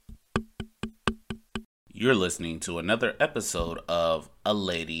You're listening to another episode of A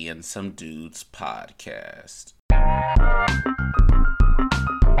Lady and Some Dudes podcast.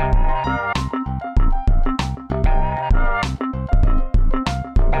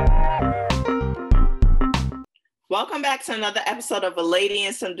 Welcome back to another episode of A Lady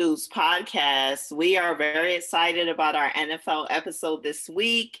and Some Dudes podcast. We are very excited about our NFL episode this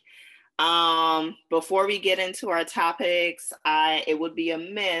week. Before we get into our topics, it would be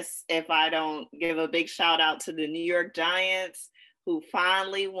amiss if I don't give a big shout out to the New York Giants, who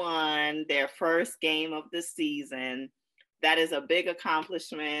finally won their first game of the season. That is a big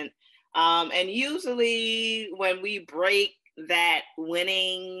accomplishment. And usually when we break that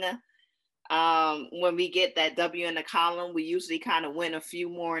winning, when we get that W in the column, we usually kind of win a few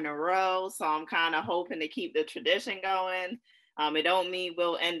more in a row. So I'm kind of hoping to keep the tradition going. It don't mean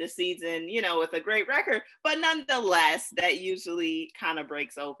we'll end the season, with a great record, but nonetheless, that usually kind of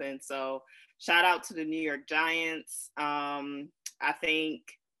breaks open. So shout out to the New York Giants. I think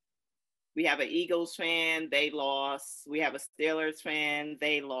we have an Eagles fan, they lost. We have a Steelers fan,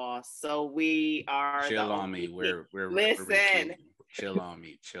 they lost. So we are chill on me. We're listen. Chill on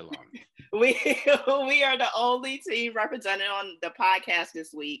me. We are the only team represented on the podcast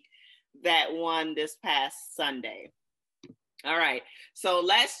this week that won this past Sunday. All right, so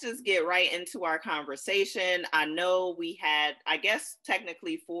let's just get right into our conversation. I know we had, I guess,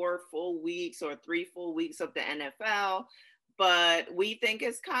 technically 4 full weeks or 3 full weeks of the NFL, but we think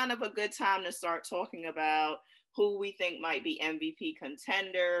it's kind of a good time to start talking about who we think might be MVP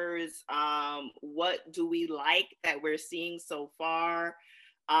contenders. What do we like that we're seeing so far?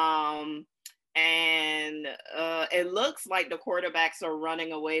 And it looks like the quarterbacks are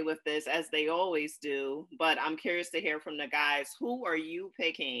running away with this, as they always do. But I'm curious to hear from the guys. Who are you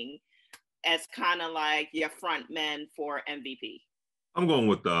picking as kind of like your front men for MVP? I'm going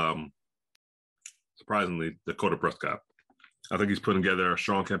with, surprisingly, Dakota Prescott. I think he's putting together a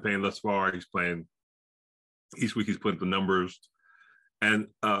strong campaign thus far. He's playing each week. He's putting the numbers. And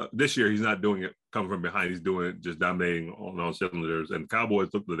this year, he's not doing it coming from behind. He's doing it just dominating on all cylinders. And the Cowboys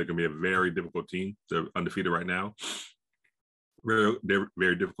look like they're going to be a very difficult team. They're undefeated right now. They're a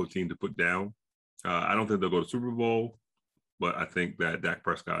very difficult team to put down. I don't think they'll go to Super Bowl, but I think that Dak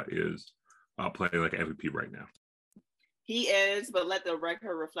Prescott is playing like an MVP right now. He is, but let the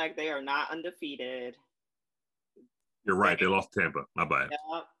record reflect they are not undefeated. You're right. They lost Tampa. My bad.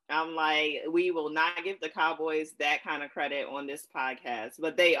 Yep. I'm like, we will not give the Cowboys that kind of credit on this podcast,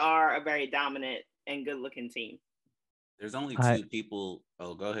 but they are a very dominant and good-looking team. There's only 2 people.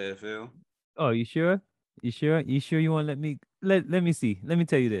 Oh, go ahead, Phil. Oh, you sure? You sure you want to let me see. Let me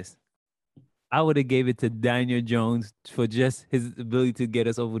tell you this. I would have gave it to Daniel Jones for just his ability to get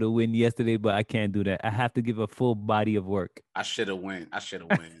us over the win yesterday, but I can't do that. I have to give a full body of work. I should have went.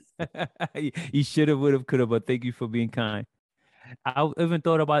 You should have, would have, could have, but thank you for being kind. I even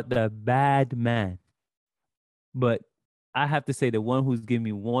thought about the bad man, but I have to say the one who's giving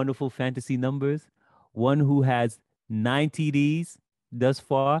me wonderful fantasy numbers, one who has 9 TDs thus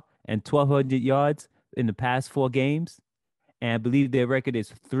far and 1,200 yards in the past 4 games, and I believe their record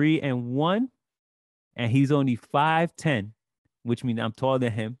is 3-1, and he's only 5'10", which means I'm taller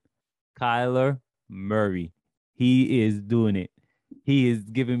than him. Kyler Murray, he is doing it. He is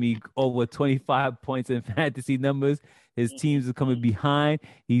giving me over 25 points in fantasy numbers. His teams are coming behind.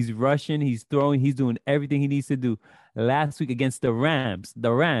 He's rushing. He's throwing. He's doing everything he needs to do. Last week against the Rams,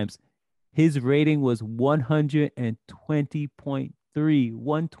 his rating was 120.3,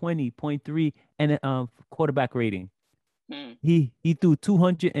 120.3, and a quarterback rating. He threw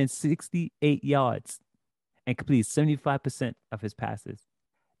 268 yards and completed 75% of his passes.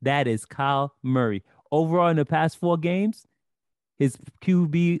 That is Kyle Murray. Overall, in the past 4 games, his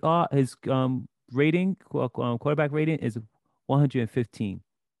QBR, his rating, quarterback rating is 115.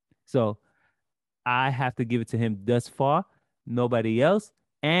 So I have to give it to him thus far. Nobody else.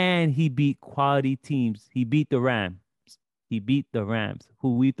 And he beat quality teams. He beat the Rams.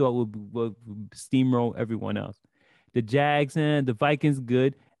 Who we thought would steamroll everyone else. The Jags and the Vikings,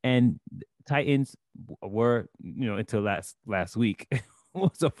 good. And Titans were, until last week,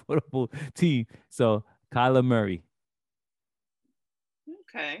 was a football team. So Kyler Murray.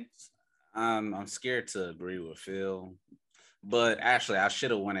 Okay. I'm scared to agree with Phil, but actually I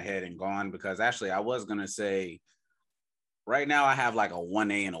should have went ahead and gone, because actually I was going to say right now I have like a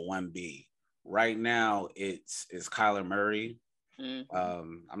 1A and a 1B. Right now it's Kyler Murray.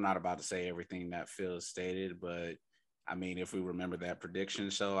 I'm not about to say everything that Phil stated, but I mean, if we remember that prediction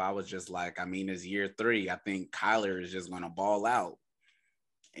show, I was just like, it's year 3. I think Kyler is just going to ball out.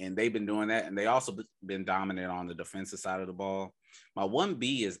 And they've been doing that. And they also been dominant on the defensive side of the ball. My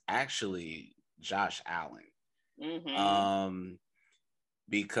 1B is actually Josh Allen. Mm-hmm.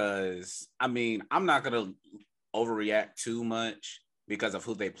 Because I mean, I'm not gonna overreact too much because of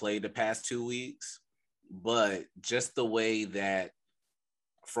who they played the past 2 weeks, but just the way that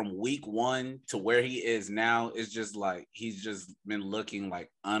from week 1 to where he is now is just like he's just been looking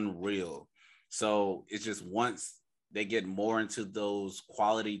like unreal. So it's just once they get more into those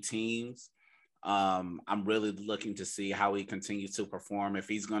quality teams, I'm really looking to see how he continues to perform, if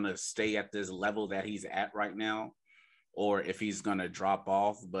he's going to stay at this level that he's at right now, or if he's going to drop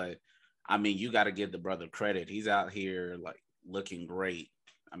off. But I mean, you got to give the brother credit. He's out here like looking great.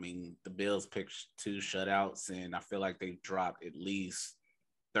 I mean, the Bills picked 2 shutouts, and I feel like they've dropped at least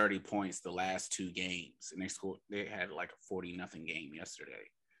 30 points the last 2 games, and they had like a 40-0 game yesterday.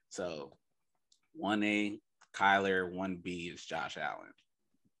 So 1A Kyler, 1B is Josh Allen.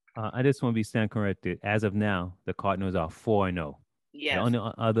 I just want to be stand corrected. As of now, the Cardinals are 4-0. Yes.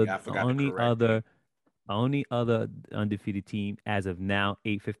 The only other undefeated team as of now,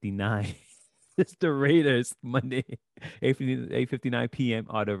 8:59, is the Raiders. Monday, 8:59 p.m.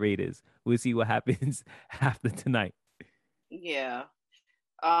 are the Raiders. We'll see what happens after tonight. Yeah.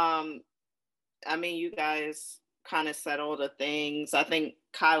 I mean, you guys kind of said all the things. I think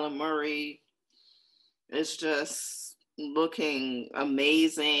Kyler Murray is just looking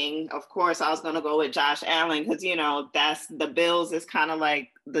amazing. Of course, I was going to go with Josh Allen because, you know, that's the Bills is kind of like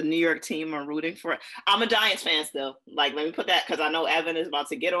the New York team I'm rooting for. I'm a Giants fan still. Like, let me put that, because I know Evan is about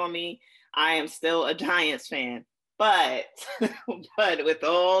to get on me. I am still a Giants fan. But with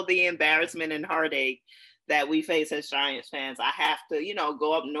all the embarrassment and heartache that we face as Giants fans, I have to, you know,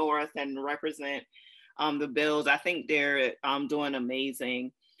 go up north and represent the Bills. I think they're doing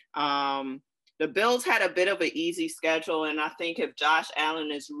amazing. The Bills had a bit of an easy schedule, and I think if Josh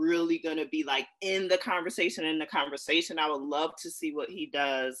Allen is really going to be like in the conversation, I would love to see what he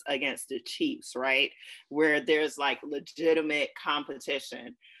does against the Chiefs, right? Where there's like legitimate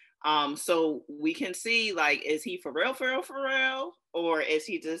competition. So we can see, like, is he for real, or is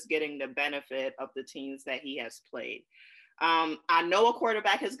he just getting the benefit of the teams that he has played? I know a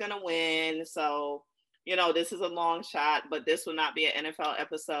quarterback is going to win, so, you know, this is a long shot, but this will not be an NFL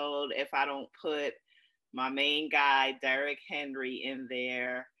episode if I don't put my main guy, Derrick Henry, in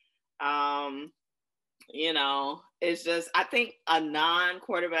there. You know, it's just, I think a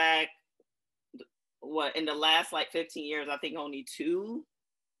non-quarterback, in the last like 15 years, I think only 2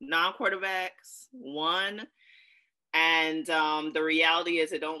 non-quarterbacks won. And the reality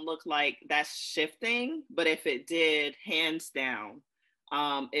is it don't look like that's shifting, but if it did, hands down,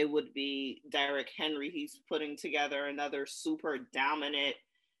 it would be Derrick Henry. He's putting together another super dominant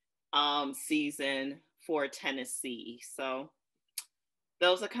season for Tennessee. So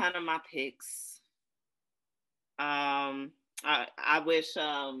those are kind of my picks. I wish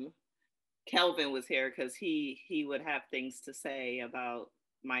Kelvin was here because he would have things to say about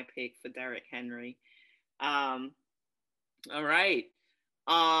my pick for Derrick Henry. All right.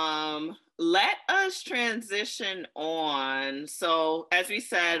 Let us transition on. So as we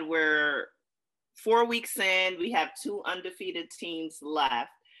said, we're 4 weeks in. We have 2 undefeated teams left.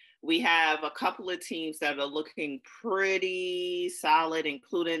 We have a couple of teams that are looking pretty solid,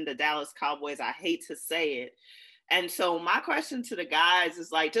 including the Dallas Cowboys. I hate to say it. And so my question to the guys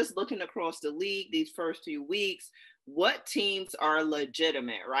is, like, just looking across the league these first few weeks, what teams are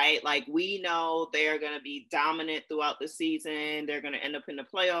legitimate, right? Like, we know they're going to be dominant throughout the season. They're going to end up in the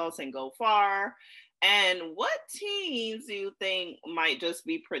playoffs and go far. And what teams do you think might just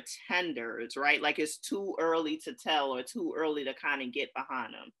be pretenders, right? Like, it's too early to tell or too early to kind of get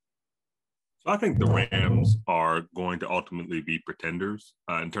behind them. So I think the Rams are going to ultimately be pretenders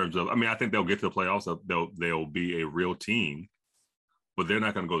in terms of, I mean, I think they'll get to the playoffs. They'll be a real team, but they're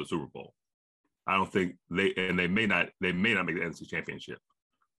not going to go to the Super Bowl. I don't think they may not make the NFC Championship.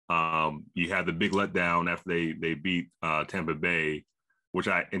 You had the big letdown after they beat Tampa Bay, which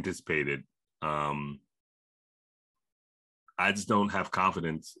I anticipated. I just don't have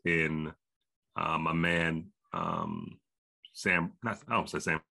confidence in my man Sam. I don't say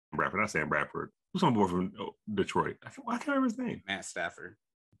Sam Bradford, not Sam Bradford. Who's on board from Detroit? I can't remember his name. Matt Stafford.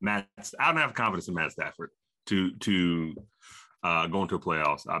 I don't have confidence in Matt Stafford to go into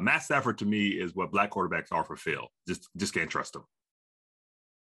playoffs. Matt Stafford to me is what black quarterbacks are for Phil. Just can't trust him.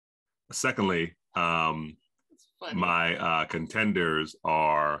 Secondly, my contenders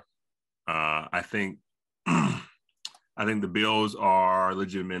are, I think the Bills are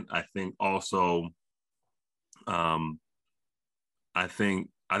legitimate. I think also, I think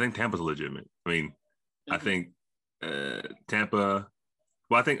Tampa's legitimate. I mean, I think Tampa.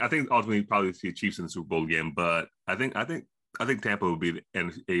 Well, I think ultimately probably see Chiefs in the Super Bowl again, but I think I think Tampa would be the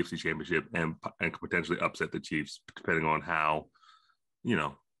AFC Championship and could potentially upset the Chiefs depending on how,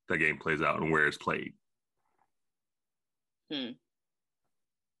 that game plays out and where it's played.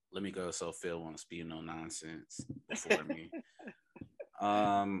 Let me go so Phil won't spew no nonsense before me.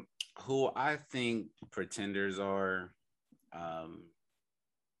 Who I think pretenders are,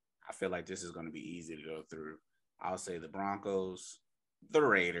 I feel like this is going to be easy to go through. I'll say the Broncos, the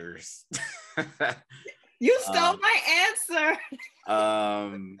Raiders. You stole my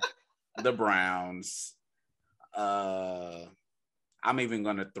answer. The Browns. I'm even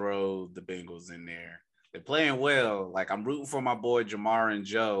going to throw the Bengals in there. They're playing well. Like, I'm rooting for my boy Jamar and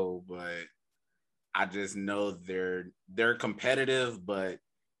Joe, but I just know they're competitive, but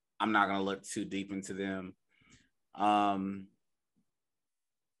I'm not going to look too deep into them. I'm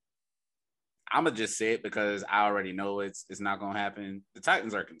going to just say it because I already know it's not going to happen. The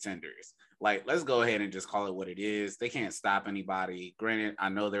Titans are contenders. Like, let's go ahead and just call it what it is. They can't stop anybody. Granted, I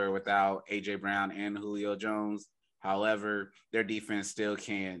know they're without A.J. Brown and Julio Jones. However, their defense still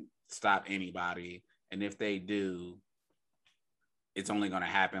can't stop anybody. And if they do, it's only going to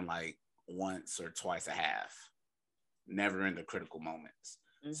happen like once or twice a half, never in the critical moments.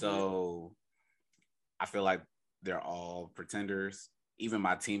 Mm-hmm. So I feel like they're all pretenders. Even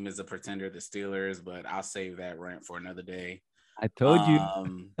my team is a pretender, the Steelers, but I'll save that rant for another day. I told you.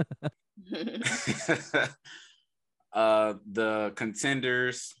 The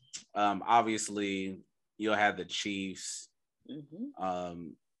contenders, obviously, you'll have the Chiefs,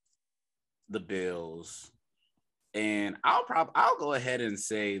 the Bills, and I'll go ahead and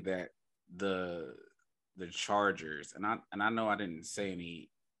say that the Chargers, and I know I didn't say any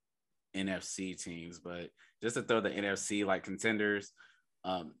NFC teams, but just to throw the NFC like contenders,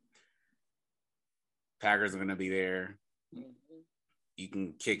 Packers are going to be there. You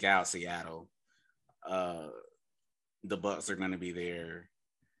can kick out Seattle. The Bucks are going to be there.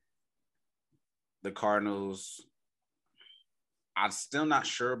 The Cardinals, I'm still not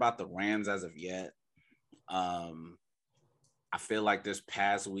sure about the Rams as of yet. I feel like this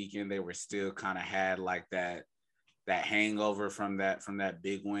past weekend they were still kind of had like that hangover from that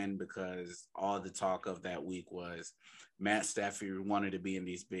big win, because all the talk of that week was Matt Stafford wanted to be in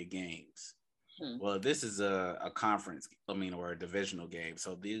these big games. Well, this is a conference, or a divisional game.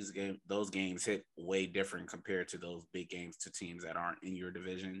 So those games hit way different compared to those big games to teams that aren't in your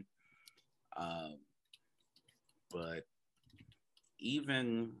division. But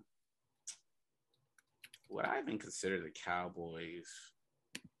would I even consider the Cowboys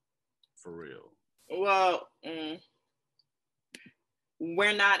for real? Well,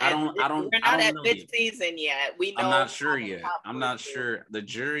 we're not at midseason yet. We know. I'm not sure yet. I'm not sure. The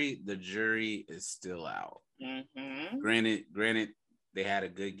jury is still out. Mm-hmm. Granted, they had a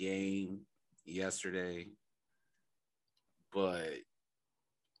good game yesterday, but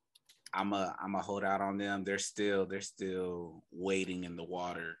I'm a hold out on them. They're still waiting in the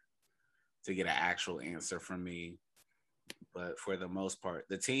water to get an actual answer from me. But for the most part,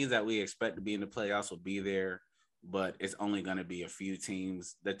 the teams that we expect to be in the playoffs will be there, but it's only going to be a few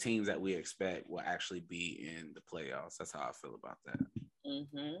teams. The teams that we expect will actually be in the playoffs. That's how I feel about that.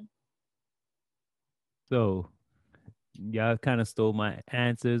 Mm-hmm. So y'all kind of stole my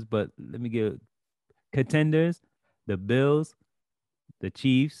answers, but let me give contenders: the Bills, the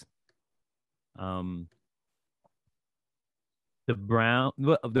Chiefs, the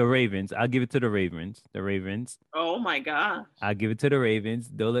Ravens. I'll give it to the Ravens. The Ravens. Oh my God. I'll give it to the Ravens.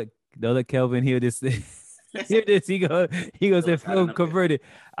 Don't let Kelvin hear this. Hear this. He goes say Phil converted.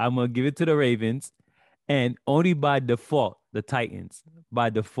 I'm gonna give it to the Ravens, and only by default the Titans by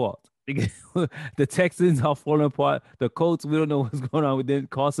default. The Texans are falling apart. The Colts, we don't know what's going on with them.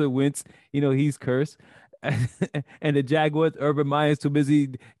 Carson Wentz, he's cursed. And the Jaguars, Urban Meyer's too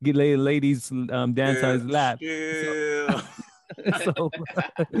busy getting ladies dance on his lap.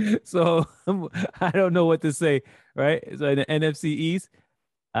 So I don't know what to say, right? So in the NFC East,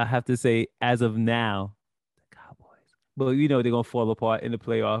 I have to say, as of now, the Cowboys. But they're gonna fall apart in the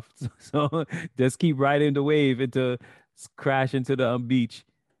playoffs. So just keep riding the wave into crash into the beach.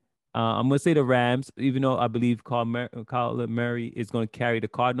 I'm gonna say the Rams, even though I believe Kyler Murray is gonna carry the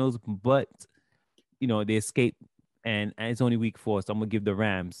Cardinals, but they escaped, and it's only week 4, so I'm gonna give the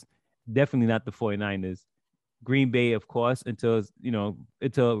Rams. Definitely not the 49ers. Green Bay, of course, until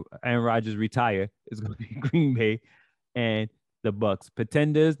Aaron Rodgers retire, it's gonna be Green Bay, and the Bucks.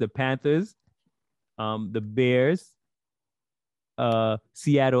 Pretenders, the Panthers, the Bears,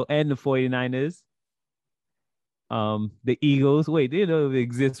 Seattle, and the 49ers. The Eagles. Wait, they don't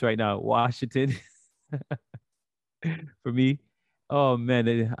exist right now. Washington. For me. Oh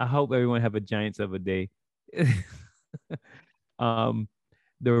man, I hope everyone have a Giants of a day. Um,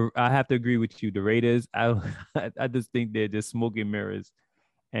 I have to agree with you. The Raiders, I just think they're just smoking mirrors,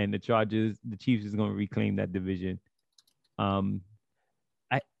 and the Chargers, the Chiefs is going to reclaim that division. Um,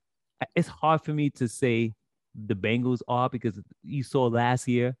 it's hard for me to say the Bengals are because you saw last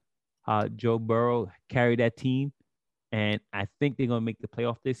year how Joe Burrow carried that team, and I think they're gonna make the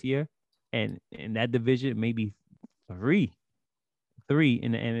playoff this year. And in that division, maybe three, three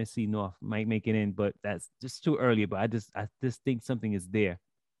in the NFC North might make it in, but that's just too early. But I just think something is there.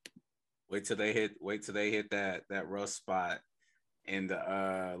 Wait till they hit that rough spot in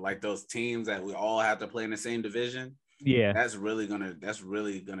the like those teams that we all have to play in the same division. Yeah, that's really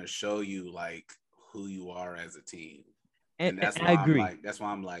gonna show you like who you are as a team. and that's I why agree.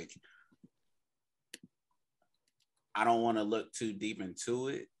 I'm like I don't want to look too deep into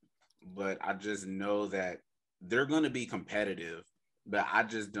it, but I just know that they're going to be competitive, but I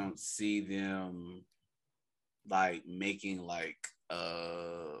just don't see them like making like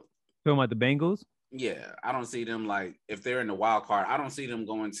Talking about the Bengals. Yeah, I don't see them like if they're in the wild card. I don't see them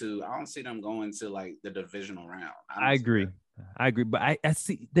going to like the divisional round. I agree. I agree, but I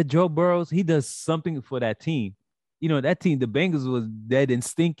see the Joe Burrows. He does something for that team. You know that team, the Bengals, was dead and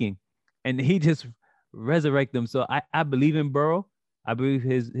stinking, and he just resurrect them. So I believe in Burrow. I believe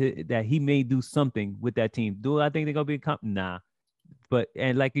his that he may do something with that team. Do I think they're gonna be nah? But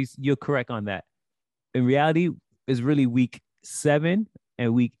and like you're correct on that. In reality, it's really week 7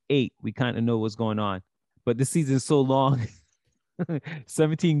 and week 8. We kind of know what's going on, but the season's so long.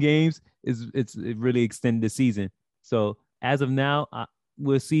 17 games it really extended the season. So as of now,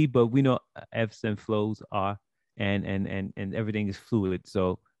 we'll see, but we know ebbs and flows are, and everything is fluid.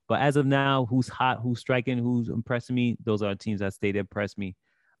 So, but as of now, who's hot, who's striking, who's impressing me? Those are teams that stay to impress me.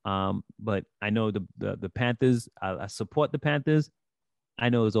 But I know the Panthers. I support the Panthers. I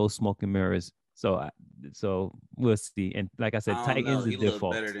know it's all smoke and mirrors. So we'll see. And like I said, I don't know. Titans is their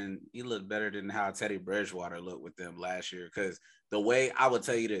fault. He looked better than how Teddy Bridgewater looked with them last year. Because the way I would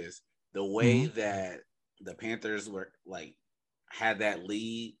tell you this, the way that the Panthers were like had that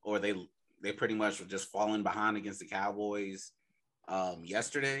lead, or they pretty much were just falling behind against the Cowboys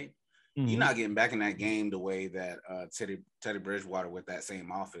yesterday. You're not getting back in that game the way that Teddy Bridgewater with that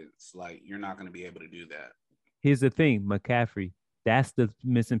same offense. Like you're not going to be able to do that. Here's the thing, McCaffrey. That's the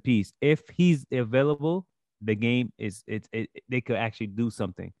missing piece. If he's available, the game is they could actually do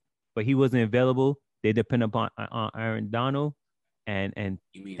something. But he wasn't available. They depend upon Aaron Donald and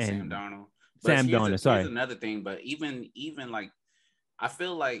you mean Sam Darnold? Sam Darnold. Sorry. Here's another thing, but even like I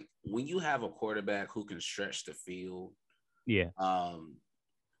feel like when you have a quarterback who can stretch the field, it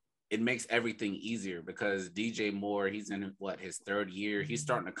makes everything easier because DJ Moore, he's in his 3rd year. He's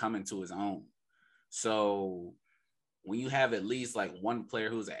starting to come into his own. So when you have at least like one player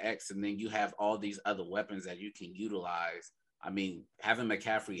who's an X and then you have all these other weapons that you can utilize, I mean, having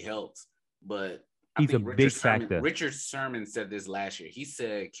McCaffrey helps, but I think Richard Sherman said this last year. He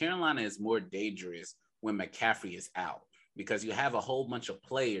said Carolina is more dangerous when McCaffrey is out because you have a whole bunch of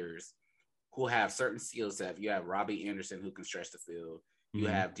players who have certain skill sets. You have Robbie Anderson who can stretch the field. You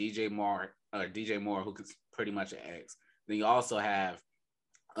have DJ Moore who can pretty much an X. Then you also have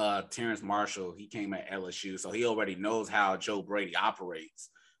Terrence Marshall. He came at LSU, so he already knows how Joe Brady operates.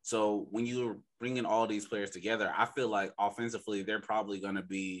 So when you're bringing all these players together, I feel like offensively they're probably going to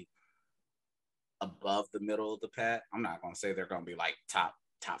be above the middle of the pack. I'm not going to say they're going to be like top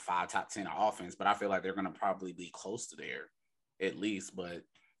 5, top 10 offense, but I feel like they're going to probably be close to there at least. But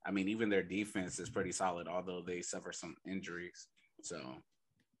I mean, even their defense is pretty solid, although they suffer some injuries. So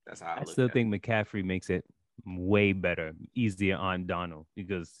that's how I still think McCaffrey makes it way better, easier on Donald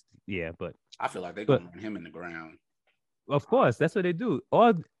because but I feel like they're gonna run him in the ground. Of course, that's what they do.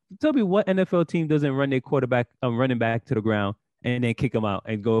 Or tell me what NFL team doesn't run their quarterback, running back to the ground and then kick him out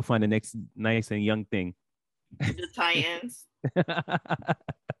and go find the next nice and young thing. The Titans.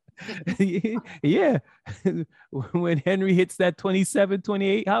 Yeah. When Henry hits that 27,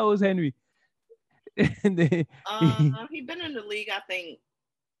 28, how old is Henry? He's been in the league, I think,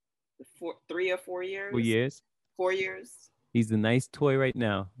 3 or 4 years. 4 years. 4 years. He's a nice toy right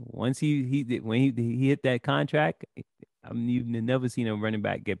now. Once he hit that contract, you've never seen a running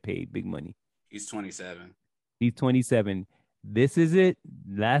back get paid big money. He's 27. He's 27. This is it.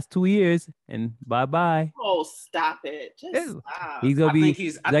 Last 2 years, and bye-bye. Oh, stop it! Just stop. He's gonna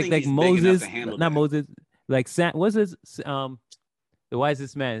be like Moses, not Moses, like Sam. What's his the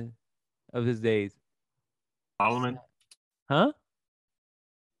wisest man of his days? Solomon. Huh?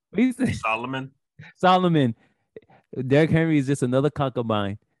 Solomon. Solomon. Derrick Henry is just another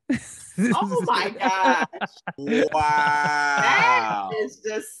concubine. Oh my God. Wow. That is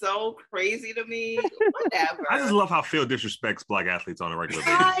just so crazy to me. Whatever. I just love how Phil disrespects black athletes on a regular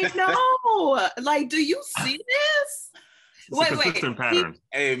basis. I know. Like, do you see this? It's a consistent pattern.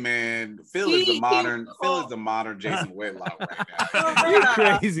 Hey man, Phil is the modern Jason Whitlock right now. You're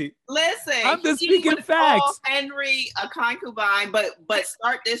crazy. Listen, I'm just he speaking would call facts. Henry a concubine, but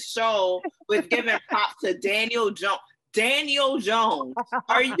start this show with giving props to Daniel Jones. Daniel Jones.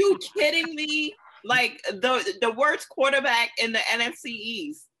 Are you kidding me? Like the worst quarterback in the NFC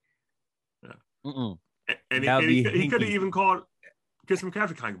East. And he could have even called Chris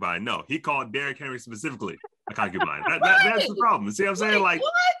McCaffrey concubine. No, he called Derrick Henry specifically a concubine. That's the problem. See what I'm saying? Like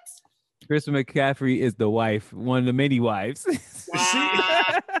what? Chris McCaffrey is the wife, one of the many wives.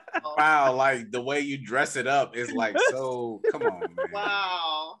 Wow. Wow, like the way you dress it up is like so. Come on, man.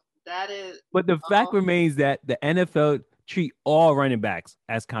 Wow, that is. But the fact remains that the NFL treat all running backs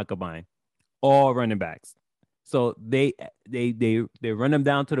as concubine, all running backs. So they run them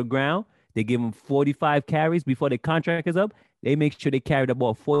down to the ground. They give them 45 carries before their contract is up. They make sure they carry the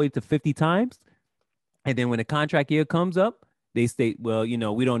ball 40 to 50 times. And then when the contract year comes up, they state, well,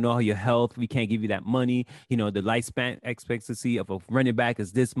 we don't know your health. We can't give you that money. The lifespan expectancy of a running back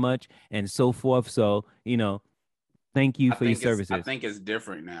is this much and so forth. So, thank you for your services. I think it's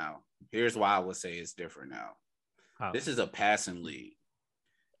different now. Here's why I would say it's different now. How? This is a passing league.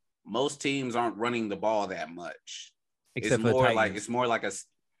 Most teams aren't running the ball that much. Except for it's more like a,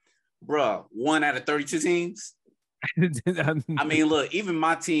 bruh, 1 out of 32 teams. I mean, look, even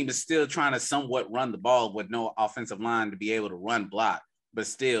my team is still trying to somewhat run the ball with no offensive line to be able to run block. But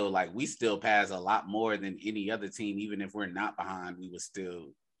still, like, we still pass a lot more than any other team. Even if we're not behind, we would still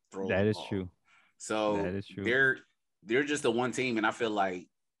throw the ball. That is true. So that is true. They're just the one team, and I feel like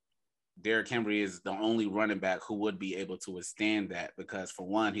Derrick Henry is the only running back who would be able to withstand that because, for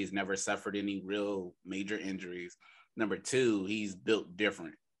one, he's never suffered any real major injuries. Number two, he's built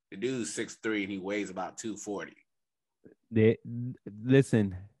different. The dude's 6'3" and he weighs about 240.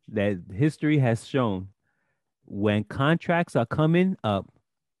 Listen, that history has shown when contracts are coming up,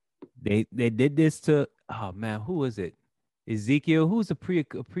 they did this to, oh man, who was it? Ezekiel, who's a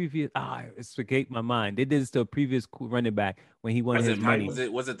previous? Escaped my mind. They did this to a previous running back when he wanted his money.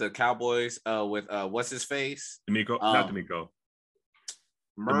 Was it the Cowboys with what's his face? Not D'Amico.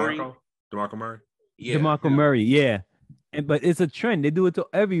 Murray. DeMarco Murray. Yeah, DeMarco Murray. Yeah, but it's a trend. They do it to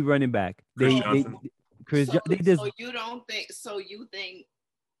every running back. So you don't think? So you think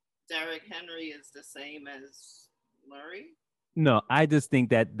Derrick Henry is the same as Murray? No, I just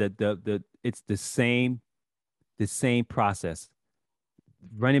think that it's the same process.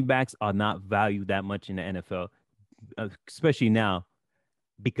 Running backs are not valued that much in the NFL, especially now,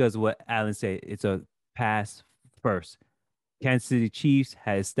 because what Alan said, it's a pass first. Kansas City Chiefs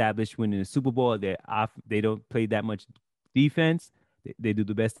had established winning the Super Bowl. They don't play that much defense. They do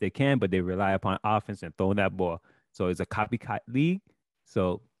the best they can, but they rely upon offense and throwing that ball. So it's a copycat league.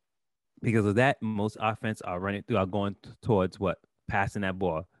 So because of that, most offense are going towards what? Passing that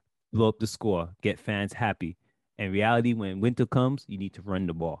ball, blow up the score, get fans happy. In reality, when winter comes, you need to run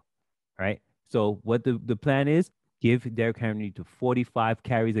the ball, right? So what the plan is, give Derrick Henry to 45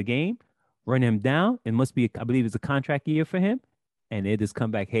 carries a game, run him down. It must be, I believe it's a contract year for him. And they just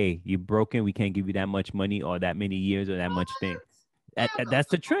come back, hey, you're broken. We can't give you that much money or that many years or that much thing. That's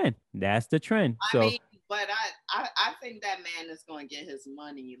the trend. That's the trend. But I think that man is going to get his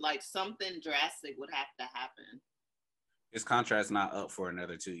money. Like something drastic would have to happen. His contract's not up for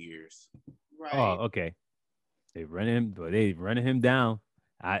another 2 years. Right. Oh, okay. They running him down.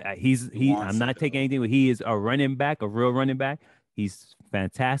 I'm not taking anything, but he is a running back, a real running back. He's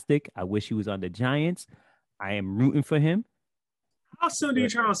fantastic. I wish he was on the Giants. I am rooting for him. How soon do you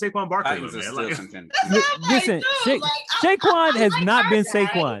turn on Saquon Barkley, man? Listen, Saquon has not been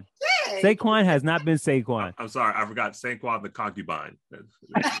Saquon. Saquon has not been Saquon. I'm sorry, I forgot Saquon the concubine. Right.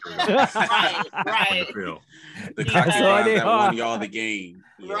 The concubine that won y'all the game.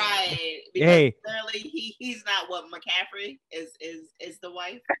 Yeah. Right. Because clearly he's not what McCaffrey is the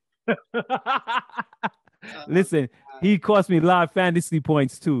wife. Listen, he cost me a lot of fantasy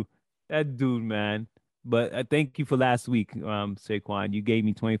points too. That dude, man. But thank you for last week, Saquon. You gave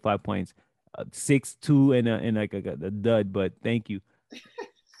me 25 points, 6-2 and like a dud. But thank you.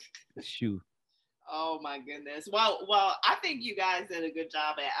 Shoot. Oh my goodness. Well, I think you guys did a good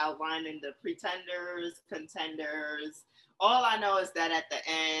job at outlining the pretenders, contenders. All I know is that at the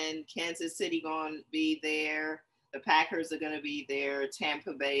end, Kansas City going to be there. The Packers are going to be there.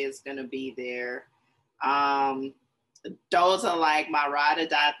 Tampa Bay is going to be there. Those are like my ride or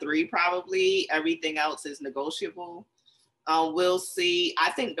die 3 probably. Everything else is negotiable. We'll see.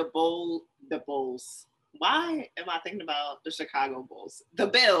 I think the Bulls. Why am I thinking about the Chicago Bulls? The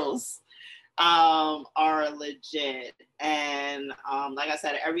Bills are legit. And like I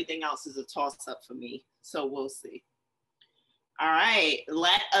said, everything else is a toss-up for me. So we'll see. All right,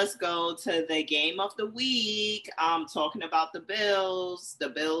 let us go to the game of the week. Talking about the Bills. The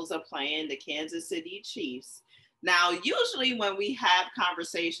Bills are playing the Kansas City Chiefs. Now, usually when we have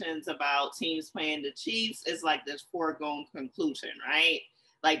conversations about teams playing the Chiefs, it's like this foregone conclusion, right?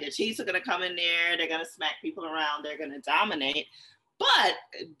 Like the Chiefs are going to come in there, they're going to smack people around, they're going to dominate. But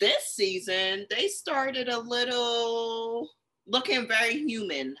this season, they started a little looking very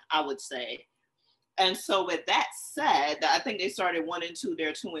human, I would say. And so with that said, I think they started 1-2,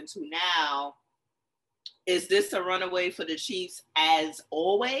 they're 2-2 now. Is this a runaway for the Chiefs as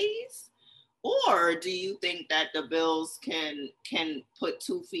always? Or do you think that the Bills can put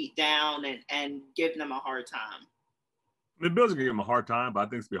 2 feet down and give them a hard time? The Bills are going to give them a hard time, but I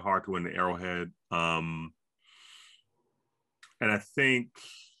think it's going to be hard to win the Arrowhead. And I think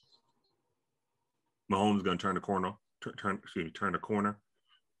Mahomes is going to turn the corner. Turn the corner.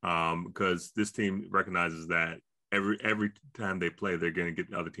 Because this team recognizes that every time they play, they're going to get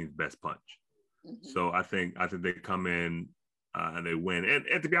the other team's best punch. Mm-hmm. So I think they come in and they win.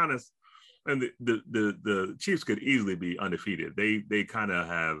 And to be honest, and the Chiefs could easily be undefeated. They kind of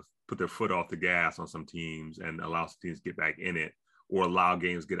have put their foot off the gas on some teams and allow some teams to get back in it, or allow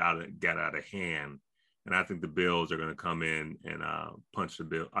games get out of hand. And I think the Bills are going to come in and punch the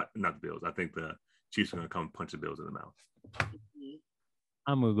Bills. Not the Bills. I think the Chiefs are going to come punch the Bills in the mouth.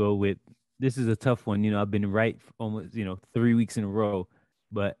 I'm going to go with, this is a tough one. I've been right for almost, 3 weeks in a row,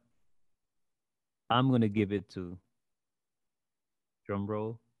 but I'm going to give it to, drum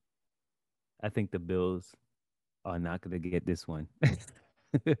roll, I think the Bills are not going to get this one.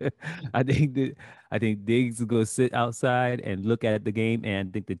 I think Diggs is going to sit outside and look at the game, and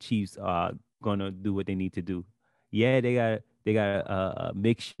I think the Chiefs are going to do what they need to do. Yeah, they got a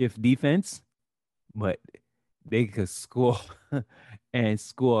makeshift defense, but they could score and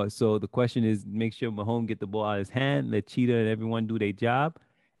score. So the question is, make sure Mahomes get the ball out of his hand, let Cheetah and everyone do their job,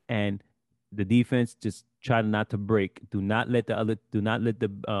 and the defense just try not to break. Do not let the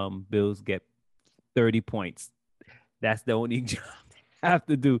Bills get 30 points. That's the only job they have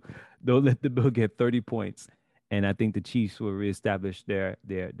to do. Don't let the Bills get 30 points. And I think the Chiefs will reestablish their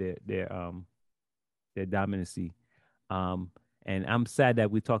dominancy. And I'm sad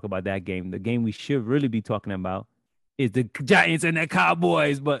that we talk about that game. The game we should really be talking about is the Giants and the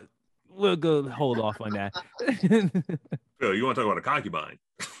Cowboys, but we'll go hold off on that. Phil, you want to talk about a concubine?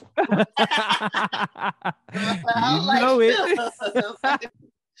 You know it.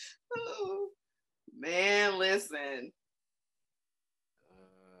 Man, listen.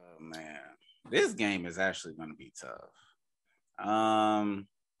 Man, this game is actually going to be tough.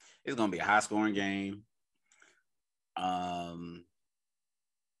 It's going to be a high-scoring game.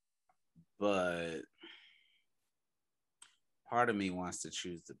 But part of me wants to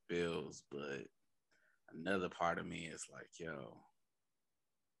choose the Bills, but another part of me is like, yo,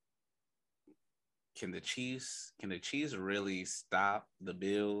 can the Chiefs really stop the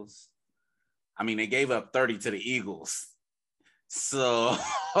Bills? I mean, they gave up 30 to the Eagles. So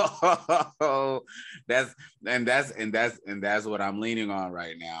that's what I'm leaning on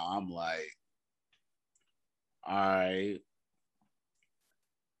right now. I'm like, all right,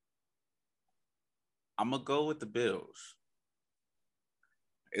 I'm gonna go with the Bills.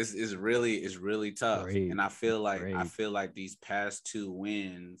 It's really tough. Great. And I feel like these past 2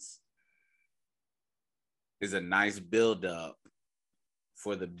 wins is a nice build-up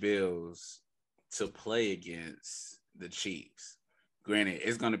for the Bills to play against the Chiefs. Granted,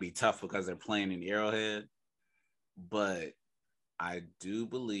 it's going to be tough because they're playing in the Arrowhead, but I do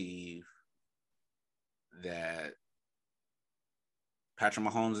believe that Patrick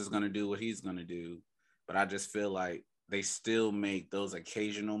Mahomes is going to do what he's going to do, but I just feel like they still make those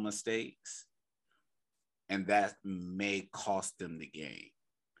occasional mistakes, and that may cost them the game.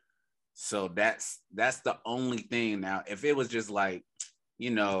 So that's the only thing. Now, if it was just like, he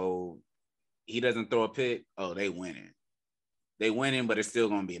doesn't throw a pick, oh, they winning. They winning, but it's still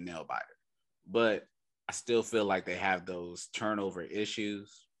going to be a nail biter. But I still feel like they have those turnover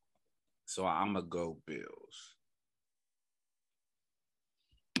issues. So I'm going to go Bills.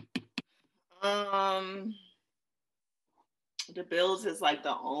 The Bills is like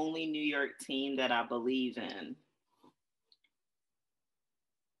the only New York team that I believe in.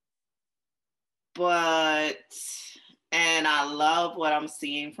 And I love what I'm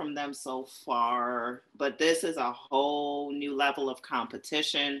seeing from them so far, but this is a whole new level of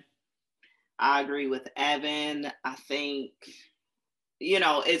competition. I agree with Evan. I think,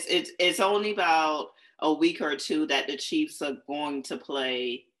 it's only about a week or two that the Chiefs are going to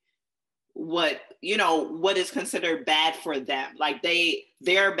play what is considered bad for them. Like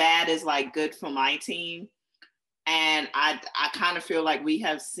their bad is like good for my team. And I kind of feel like we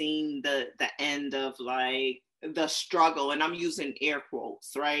have seen the end of like the struggle, and I'm using air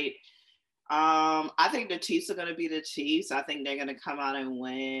quotes, right? I think the Chiefs are going to be the Chiefs. I think they're going to come out and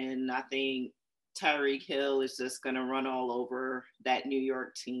win. I think Tyreek Hill is just going to run all over that New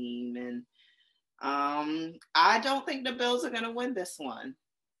York team. And I don't think the Bills are going to win this one.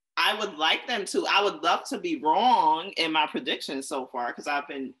 I would like them to. I would love to be wrong in my predictions so far because I've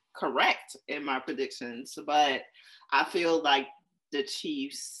been correct in my predictions. But I feel like the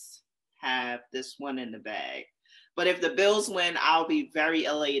Chiefs have this one in the bag. But if the Bills win, I'll be very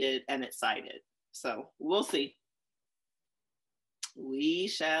elated and excited. So we'll see. We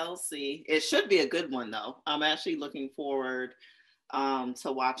shall see. It should be a good one, though. I'm actually looking forward to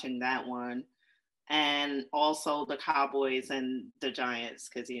watching that one. And also the Cowboys and the Giants,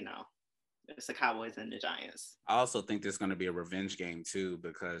 because, it's the Cowboys and the Giants. I also think there's going to be a revenge game, too,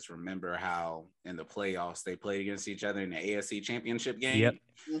 because remember how in the playoffs they played against each other in the AFC Championship game? Yep.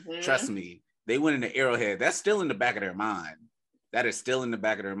 Mm-hmm. Trust me. They went in the Arrowhead. That's still in the back of their mind. That is still in the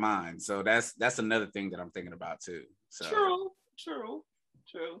back of their mind. So that's another thing that I'm thinking about too. So True.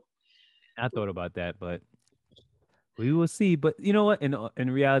 I thought about that, but we will see. But you know what?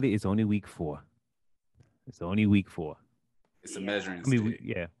 In reality, it's only week 4. It's only week 4. It's a measuring stick.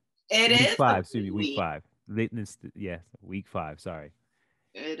 It week is 5. Excuse me, week 5. Lateness. Yes, week 5. Sorry.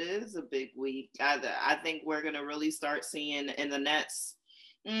 It is a big week. I think we're gonna really start seeing in the next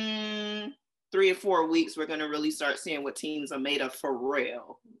 3 or 4 weeks, we're going to really start seeing what teams are made of for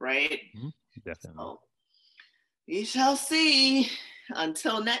real, right? Mm-hmm. Definitely. So, we shall see.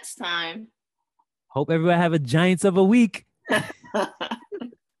 Until next time. Hope everyone have a Giants of a week.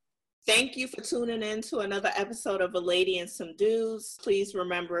 Thank you for tuning in to another episode of A Lady and Some Dudes. Please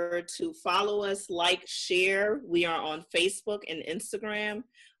remember to follow us, like, share. We are on Facebook and Instagram.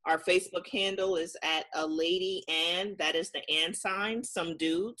 Our Facebook handle is at A Lady and, that is the and sign, Some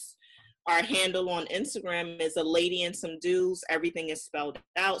Dudes. Our handle on Instagram is A Lady and Some Dudes. Everything is spelled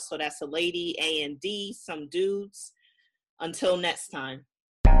out. So that's A Lady, A and D, Some Dudes. Until next time.